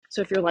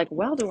So if you're like,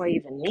 well, do I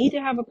even need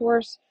to have a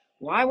course?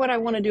 Why would I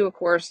want to do a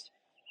course?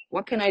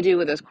 What can I do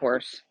with this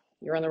course?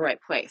 You're in the right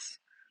place.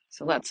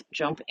 So let's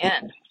jump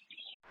in.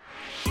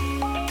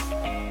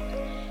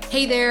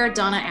 Hey there,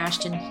 Donna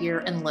Ashton here,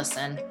 and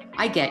listen,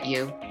 I get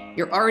you.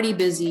 You're already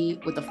busy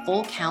with a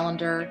full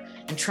calendar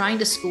and trying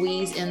to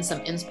squeeze in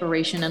some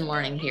inspiration and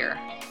learning here.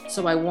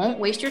 So I won't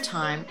waste your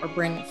time or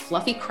bring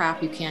fluffy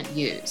crap you can't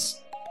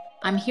use.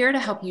 I'm here to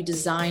help you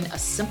design a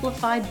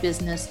simplified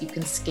business you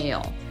can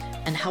scale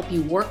and help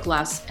you work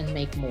less and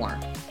make more.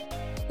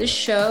 This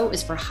show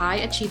is for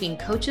high-achieving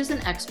coaches and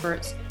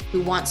experts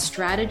who want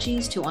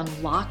strategies to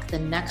unlock the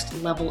next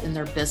level in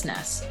their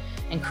business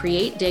and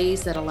create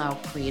days that allow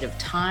creative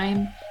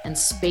time and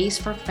space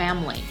for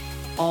family,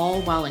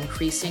 all while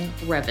increasing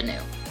revenue.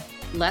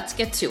 Let's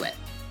get to it.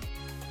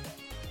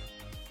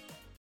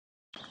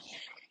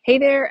 Hey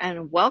there,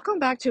 and welcome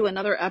back to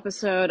another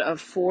episode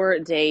of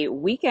 4-Day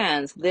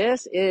Weekends.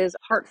 This is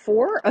part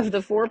 4 of the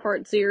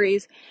 4-part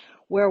series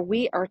where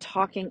we are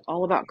talking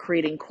all about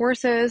creating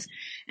courses.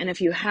 And if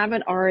you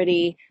haven't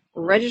already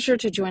registered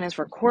to join us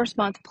for Course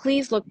Month,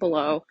 please look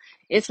below.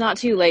 It's not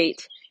too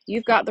late.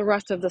 You've got the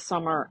rest of the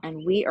summer,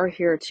 and we are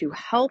here to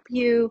help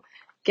you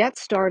get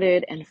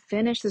started and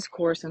finish this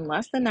course in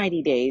less than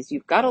 90 days.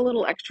 You've got a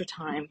little extra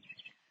time.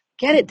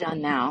 Get it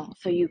done now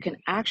so you can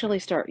actually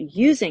start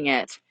using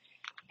it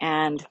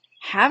and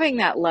having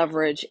that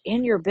leverage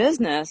in your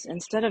business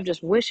instead of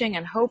just wishing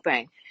and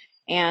hoping.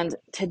 And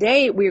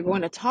today we're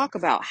going to talk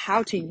about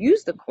how to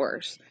use the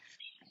course.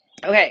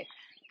 Okay,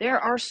 there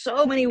are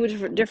so many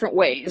different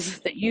ways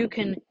that you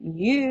can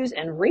use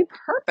and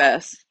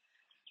repurpose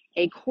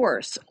a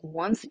course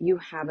once you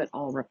have it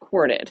all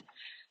recorded.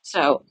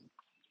 So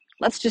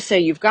let's just say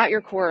you've got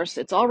your course,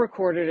 it's all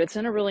recorded, it's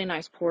in a really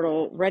nice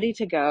portal, ready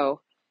to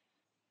go.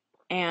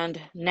 And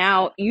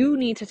now you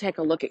need to take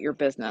a look at your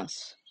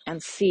business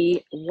and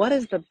see what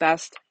is the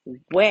best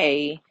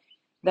way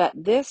that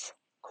this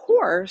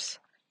course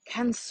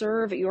can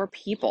serve your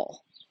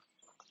people.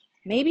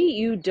 Maybe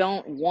you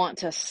don't want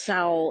to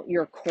sell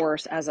your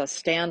course as a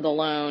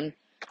standalone,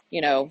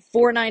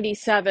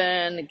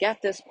 $497,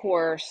 get this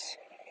course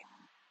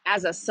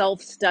as a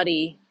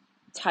self-study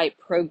type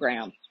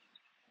program.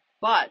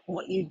 But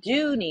what you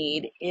do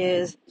need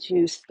is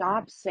to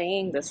stop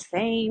saying the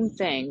same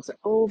things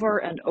over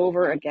and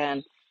over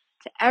again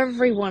to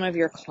every one of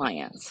your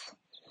clients.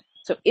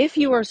 So if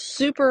you are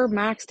super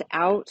maxed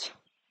out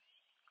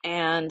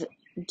and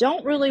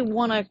don't really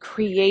want to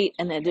create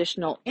an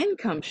additional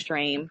income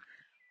stream,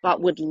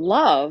 but would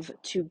love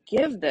to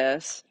give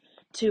this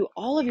to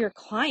all of your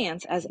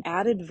clients as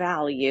added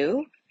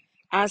value,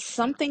 as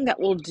something that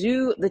will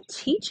do the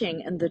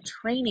teaching and the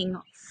training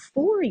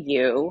for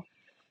you,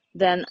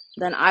 then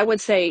I would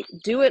say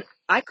do it.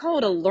 I call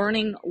it a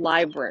learning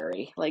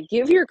library. Like,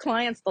 give your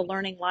clients the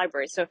learning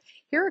library. So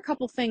here are a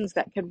couple things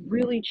that could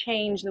really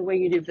change the way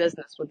you do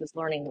business with this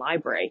learning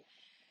library.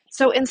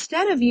 So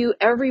instead of you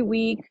every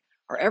week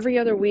or every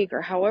other week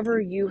or however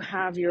you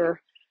have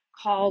your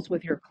calls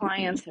with your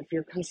clients, if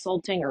you're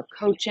consulting or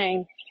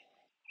coaching,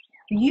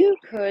 you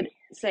could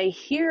say,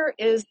 here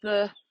is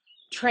the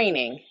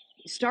training.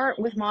 Start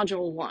with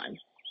module 1.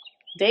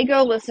 They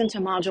go listen to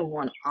module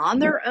 1 on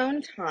their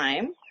own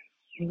time,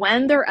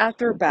 when they're at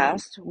their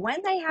best, when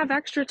they have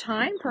extra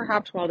time,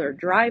 perhaps while they're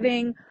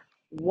driving,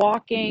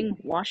 walking,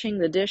 washing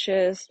the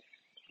dishes,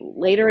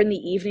 later in the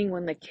evening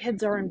when the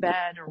kids are in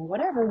bed or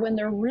whatever, when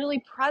they're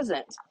really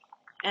present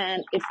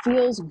and it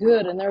feels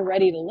good and they're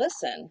ready to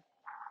listen,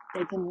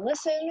 they can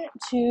listen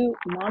to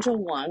module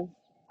 1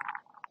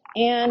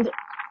 and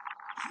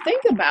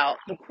think about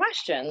the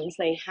questions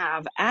they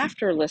have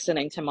after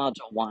listening to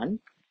module 1.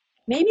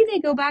 Maybe they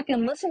go back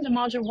and listen to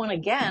module 1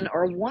 again,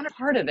 or one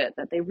part of it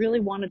that they really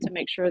wanted to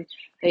make sure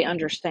they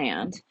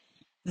understand.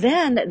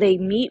 Then they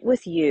meet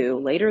with you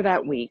later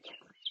that week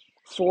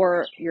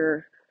for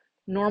your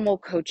normal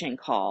coaching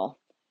call.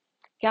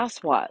 Guess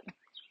what?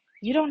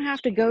 You don't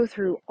have to go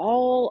through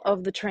all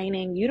of the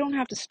training. You don't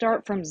have to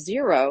start from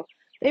zero.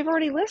 They've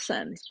already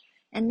listened.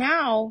 And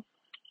now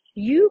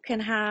you can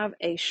have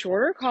a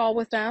shorter call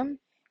with them,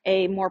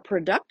 a more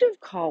productive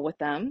call with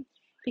them,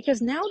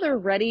 because now they're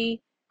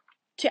ready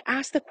to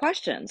ask the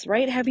questions,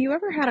 right? Have you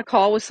ever had a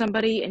call with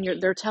somebody and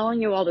they're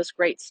telling you all this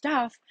great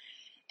stuff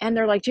and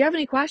they're like, do you have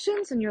any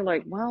questions? And you're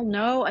like, well,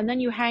 no. And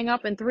then you hang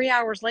up and 3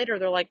 hours later,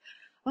 they're like,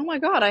 oh my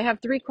God, I have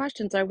 3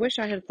 questions. I wish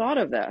I had thought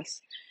of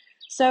this.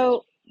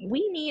 So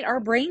our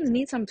brains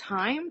need some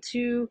time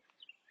to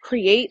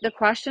create the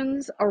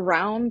questions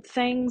around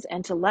things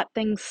and to let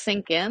things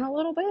sink in a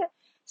little bit.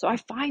 So I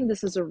find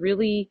this is a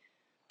really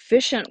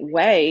efficient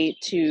way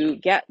to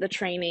get the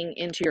training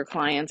into your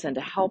clients and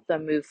to help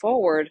them move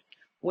forward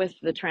with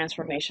the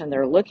transformation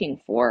they're looking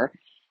for.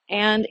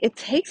 And it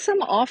takes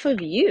them off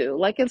of you.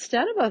 Like,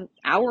 instead of an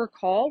hour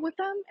call with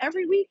them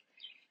every week,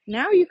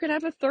 now you could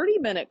have a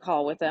 30-minute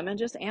call with them and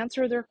just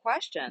answer their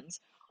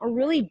questions or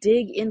really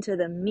dig into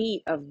the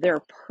meat of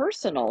their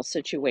personal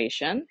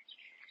situation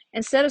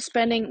instead of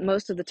spending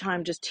most of the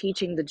time just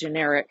teaching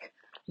the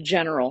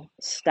general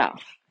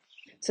stuff.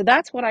 So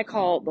that's what I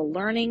call the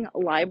learning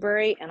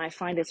library. And I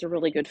find it's a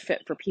really good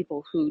fit for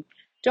people who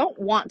don't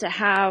want to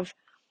have,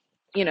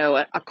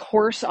 a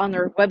course on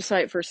their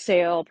website for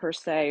sale per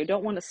se,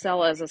 don't want to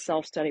sell as a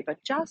self-study,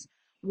 but just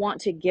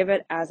want to give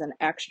it as an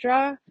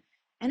extra.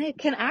 And it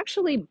can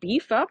actually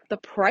beef up the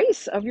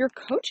price of your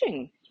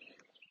coaching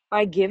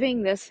by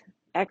giving this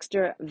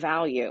extra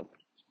value.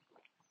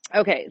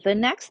 Okay, the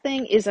next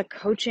thing is a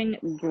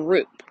coaching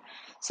group.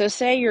 So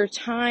say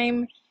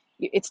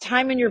it's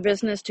time in your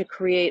business to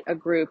create a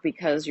group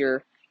because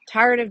you're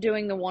tired of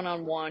doing the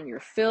one-on-one, you're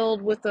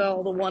filled with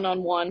all the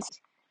one-on-ones,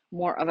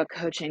 more of a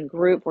coaching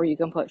group where you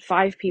can put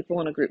 5 people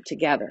in a group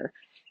together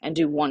and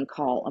do one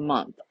call a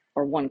month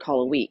or one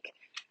call a week.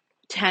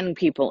 10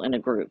 people in a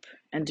group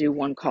and do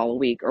one call a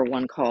week or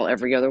one call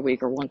every other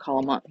week or one call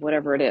a month,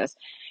 whatever it is.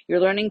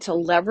 You're learning to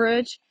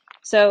leverage.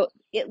 So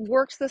it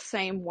works the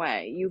same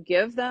way. You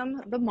give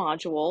them the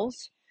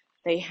modules.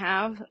 They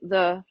have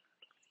the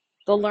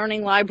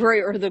learning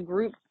library or the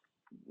group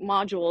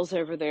modules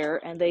over there,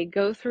 and they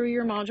go through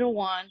your module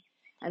 1,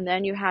 and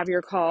then you have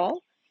your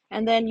call,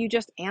 and then you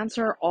just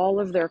answer all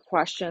of their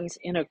questions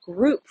in a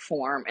group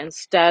form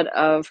instead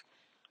of,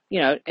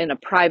 in a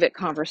private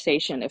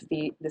conversation if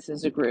this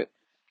is a group.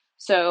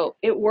 So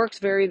it works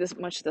very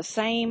much the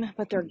same,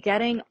 but they're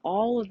getting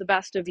all of the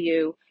best of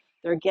you.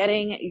 They're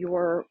getting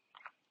your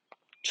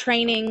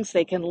trainings.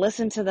 They can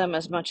listen to them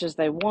as much as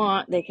they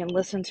want. They can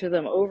listen to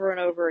them over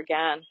and over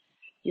again.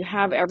 You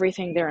have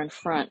everything there in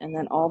front, and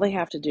then all they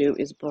have to do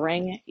is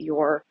bring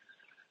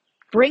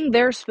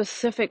their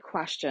specific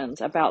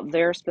questions about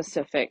their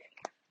specific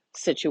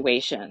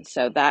situation.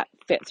 So that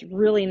fits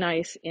really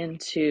nice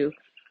into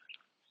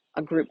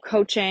a group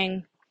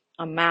coaching,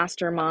 a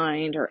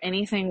mastermind, or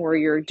anything where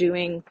you're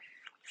doing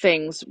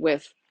things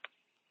with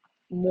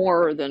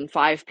more than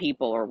 5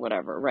 people or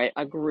whatever, right?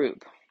 A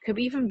group. Could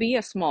even be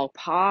a small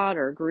pod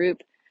or group.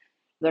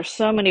 There's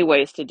so many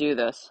ways to do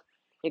this.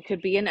 It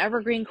could be an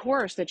evergreen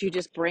course that you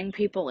just bring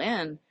people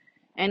in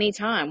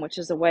anytime, which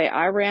is the way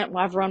I've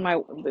run my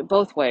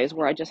both ways,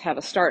 where I just have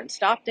a start and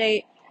stop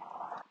date.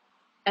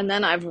 And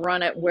then I've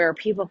run it where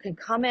people can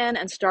come in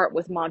and start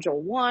with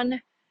module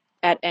 1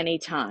 at any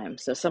time.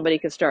 So somebody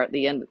could start at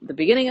the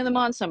beginning of the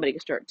month, somebody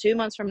could start 2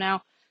 months from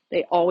now.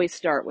 They always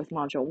start with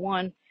module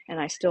 1, and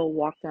I still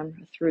walk them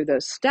through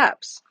those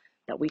steps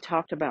that we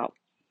talked about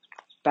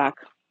back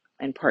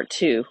in part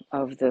 2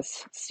 of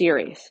this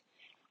series.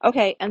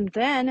 Okay, and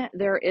then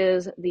there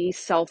is the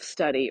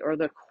self-study or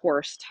the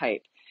course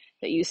type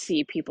that you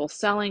see people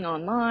selling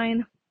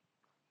online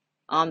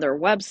on their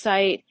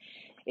website.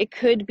 It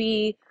could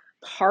be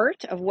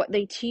part of what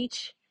they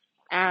teach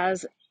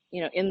as,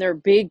 in their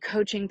big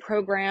coaching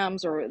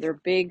programs or their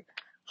big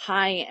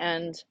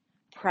high-end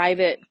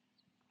private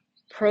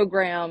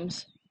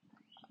programs.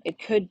 It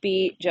could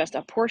be just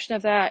a portion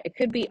of that. It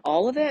could be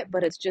all of it,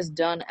 but it's just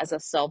done as a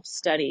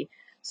self-study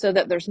so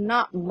that there's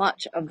not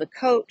much of the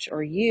coach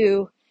or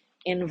you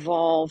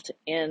involved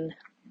in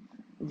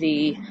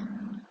the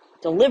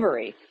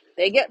delivery.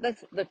 They get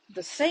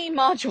the same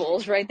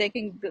modules, right? They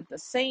can get the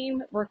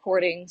same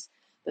recordings,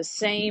 the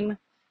same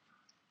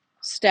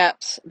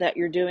steps that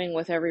you're doing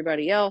with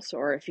everybody else,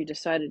 or if you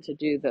decided to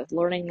do the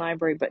learning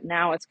library, but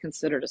now it's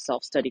considered a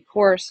self-study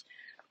course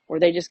where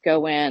they just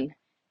go in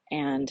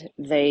and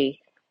they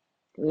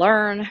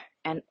learn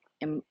and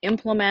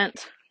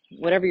implement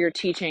whatever you're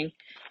teaching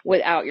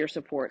without your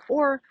support.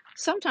 Or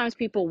sometimes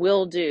people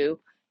will do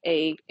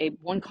a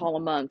one call a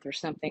month or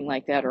something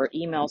like that, or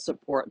email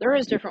support. There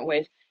is different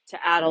ways to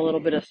add a little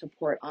bit of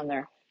support on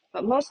there,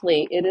 but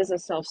mostly it is a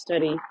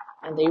self-study,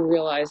 and they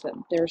realize that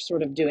they're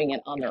sort of doing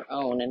it on their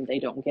own and they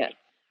don't get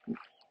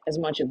as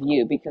much of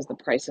you because the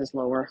price is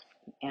lower,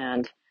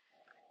 and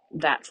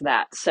that's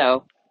that.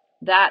 So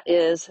that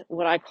is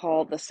what I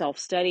call the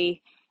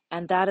self-study,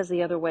 and that is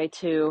the other way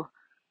to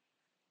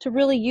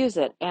really use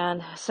it.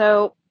 And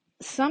so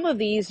some of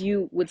these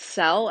you would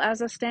sell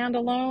as a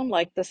standalone,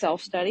 like the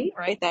self-study,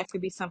 right? That could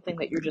be something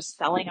that you're just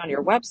selling on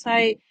your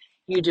website.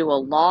 You do a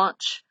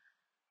launch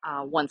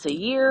once a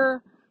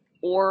year,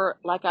 or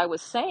like I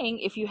was saying,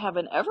 if you have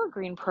an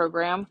evergreen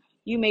program,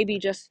 you may be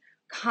just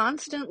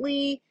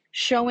constantly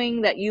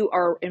showing that you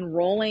are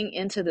enrolling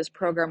into this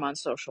program on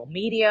social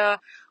media,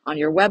 on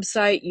your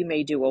website. You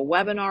may do a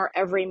webinar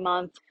every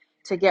month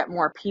to get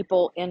more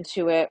people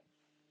into it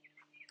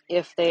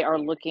if they are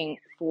looking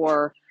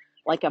for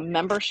like a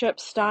membership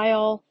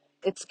style.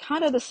 It's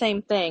kind of the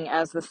same thing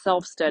as the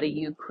self-study.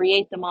 You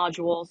create the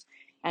modules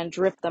and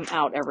drip them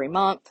out every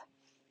month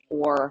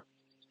or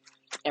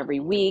every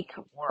week,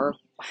 or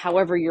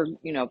however you're,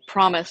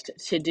 promised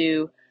to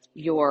do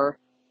your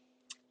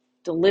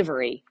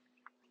delivery.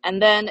 And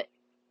then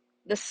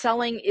the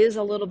selling is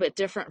a little bit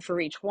different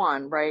for each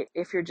one, right?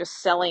 If you're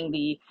just selling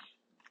the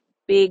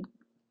big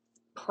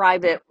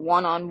private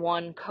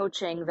one-on-one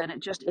coaching, then it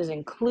just is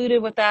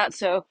included with that.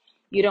 So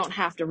you don't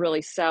have to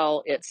really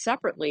sell it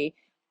separately,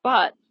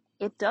 but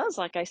it does,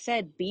 like I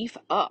said, beef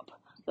up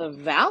the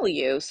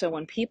value. So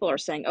when people are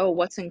saying, oh,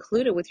 what's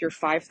included with your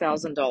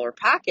 $5,000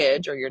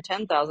 package or your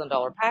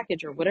 $10,000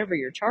 package or whatever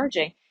you're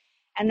charging,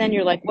 And then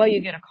you're like, well, you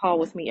get a call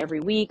with me every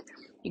week.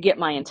 You get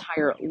my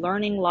entire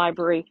learning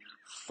library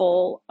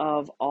full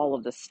of all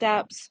of the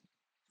steps.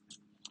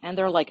 And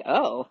they're like,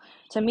 oh,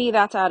 to me,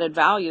 that's added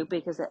value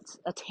because it's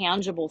a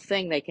tangible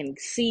thing they can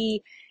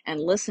see and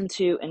listen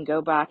to and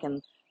go back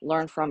and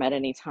learn from at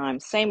any time.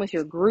 Same with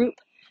your group.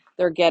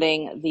 They're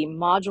getting the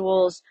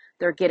modules,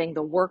 they're getting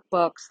the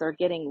workbooks, they're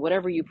getting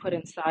whatever you put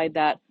inside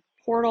that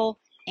portal,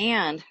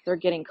 and they're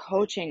getting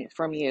coaching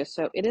from you.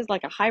 So it is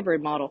like a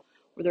hybrid model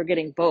where they're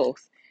getting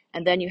both.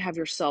 And then you have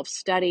your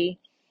self-study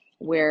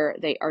where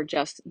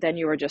then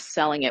you are just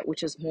selling it,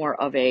 which is more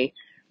of a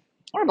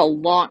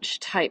launch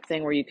type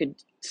thing where you could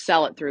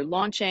sell it through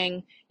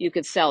launching, you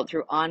could sell it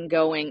through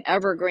ongoing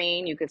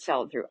evergreen, you could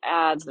sell it through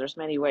ads. There's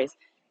many ways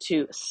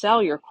to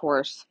sell your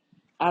course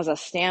as a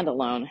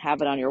standalone,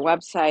 have it on your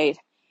website.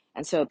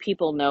 And so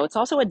people know it's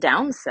also a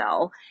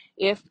downsell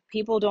if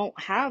people don't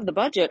have the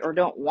budget or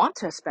don't want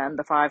to spend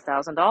the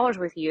 $5,000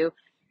 with you,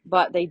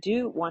 but they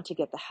do want to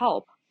get the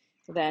help,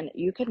 then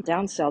you can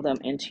downsell them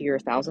into your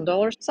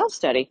 $1,000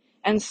 self-study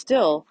and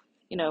still,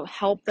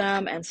 help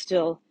them and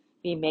still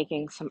be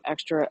making some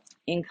extra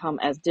income,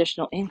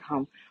 additional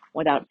income,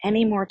 without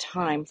any more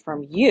time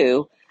from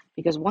you.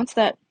 Because once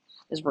that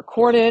is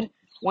recorded,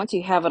 once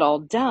you have it all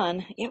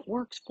done, it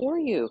works for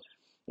you.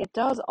 It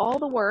does all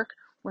the work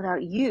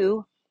without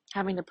you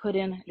having to put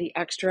in the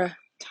extra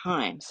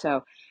time.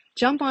 So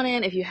jump on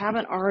in if you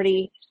haven't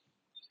already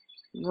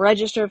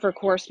registered for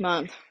Course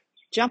Month.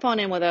 Jump on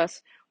in with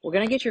us. We're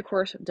going to get your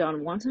course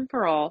done once and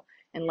for all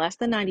in less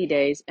than 90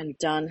 days and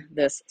done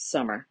this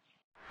summer.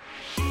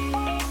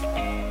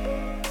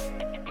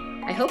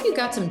 I hope you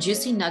got some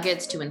juicy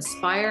nuggets to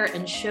inspire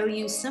and show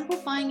you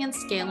simplifying and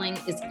scaling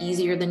is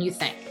easier than you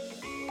think.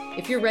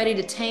 If you're ready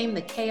to tame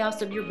the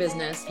chaos of your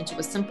business into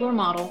a simpler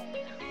model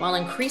while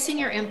increasing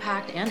your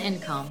impact and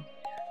income,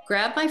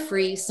 grab my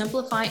free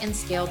Simplify and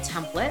Scale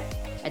template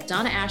at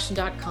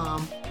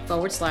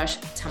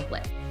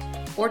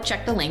donnaashton.com/template, or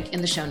check the link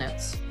in the show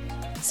notes.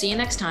 See you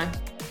next time.